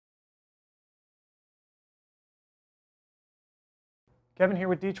Kevin here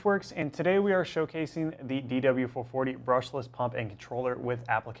with DeatschWerks, and today we are showcasing the DW440 Brushless Pump and Controller with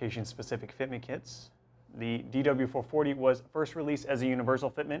application-specific fitment kits. The DW440 was first released as a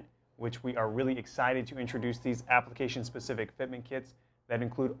universal fitment, which we are really excited to introduce these application-specific fitment kits that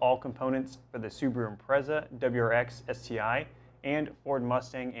include all components for the Subaru Impreza, WRX, STI, and Ford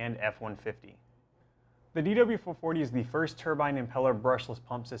Mustang and F-150. The DW440 is the first turbine impeller brushless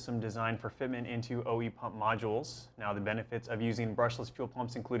pump system designed for fitment into OE pump modules. Now, the benefits of using brushless fuel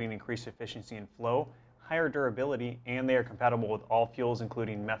pumps including increased efficiency and flow, higher durability, and they are compatible with all fuels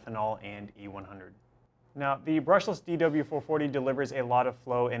including methanol and E100. Now, the brushless DW440 delivers a lot of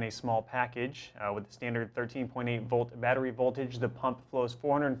flow in a small package. With the standard 13.8 volt battery voltage, the pump flows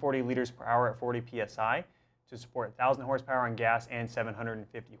 440 liters per hour at 40 psi to support 1,000 horsepower on gas and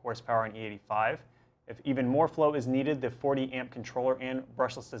 750 horsepower on E85. If even more flow is needed, the 40 amp controller and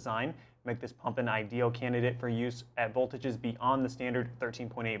brushless design make this pump an ideal candidate for use at voltages beyond the standard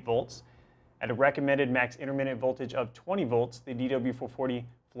 13.8 volts. At a recommended max intermittent voltage of 20 volts, the DW440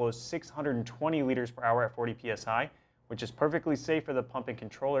 flows 620 liters per hour at 40 psi, which is perfectly safe for the pump and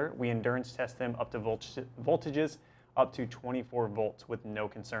controller. We endurance test them up to voltages up to 24 volts with no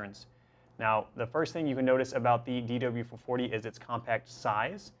concerns. Now, the first thing you can notice about the DW440 is its compact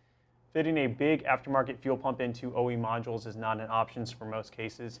size. Fitting a big aftermarket fuel pump into OE modules is not an option for most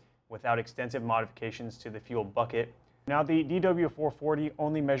cases without extensive modifications to the fuel bucket. Now, the DW440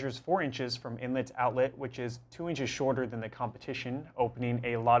 only measures 4 inches from inlet to outlet, which is 2 inches shorter than the competition, opening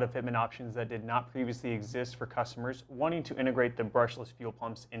a lot of fitment options that did not previously exist for customers wanting to integrate the brushless fuel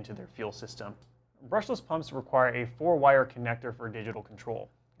pumps into their fuel system. Brushless pumps require a 4-wire connector for digital control.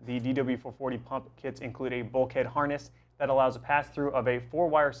 The DW440 pump kits include a bulkhead harness that allows a pass-through of a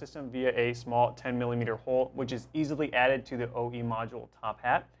 4-wire system via a small 10mm hole, which is easily added to the OE module top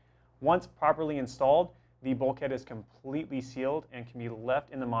hat. Once properly installed, the bulkhead is completely sealed and can be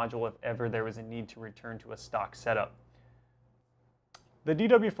left in the module if ever there was a need to return to a stock setup. The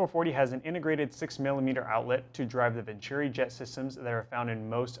DW440 has an integrated 6mm outlet to drive the Venturi jet systems that are found in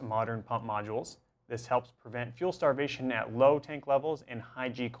most modern pump modules. This helps prevent fuel starvation at low tank levels and high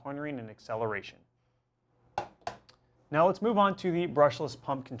G cornering and acceleration. Now let's move on to the brushless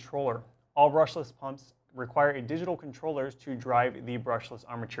pump controller. All brushless pumps require a digital controllers to drive the brushless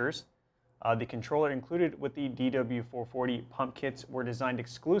armatures. The controller included with the DW440 pump kits were designed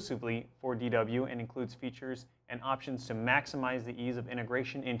exclusively for DW and includes features and options to maximize the ease of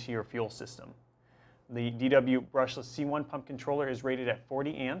integration into your fuel system. The DW brushless C1 pump controller is rated at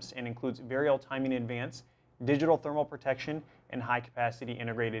 40 amps and includes variable timing advance, digital thermal protection, and high-capacity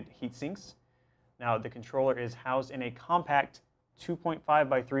integrated heat sinks. Now, the controller is housed in a compact 2.5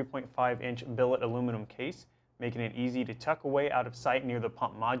 by 3.5 inch billet aluminum case, making it easy to tuck away out of sight near the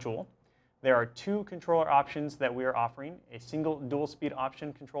pump module. There are 2 controller options that we are offering, a single dual speed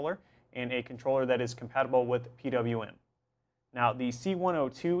option controller and a controller that is compatible with PWM. Now, the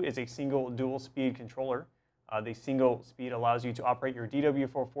C102 is a single dual speed controller. The single speed allows you to operate your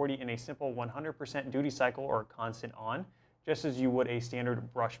DW440 in a simple 100% duty cycle or constant on, just as you would a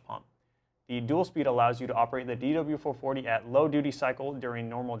standard brush pump. The dual speed allows you to operate the DW440 at low duty cycle during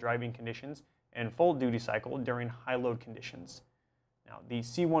normal driving conditions and full duty cycle during high load conditions. Now, the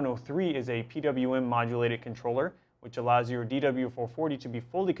C103 is a PWM modulated controller, which allows your DW440 to be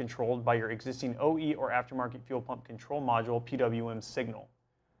fully controlled by your existing OE or aftermarket fuel pump control module PWM signal.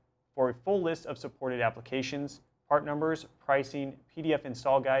 For a full list of supported applications, part numbers, pricing, PDF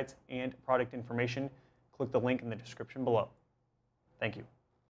install guides, and product information, click the link in the description below. Thank you.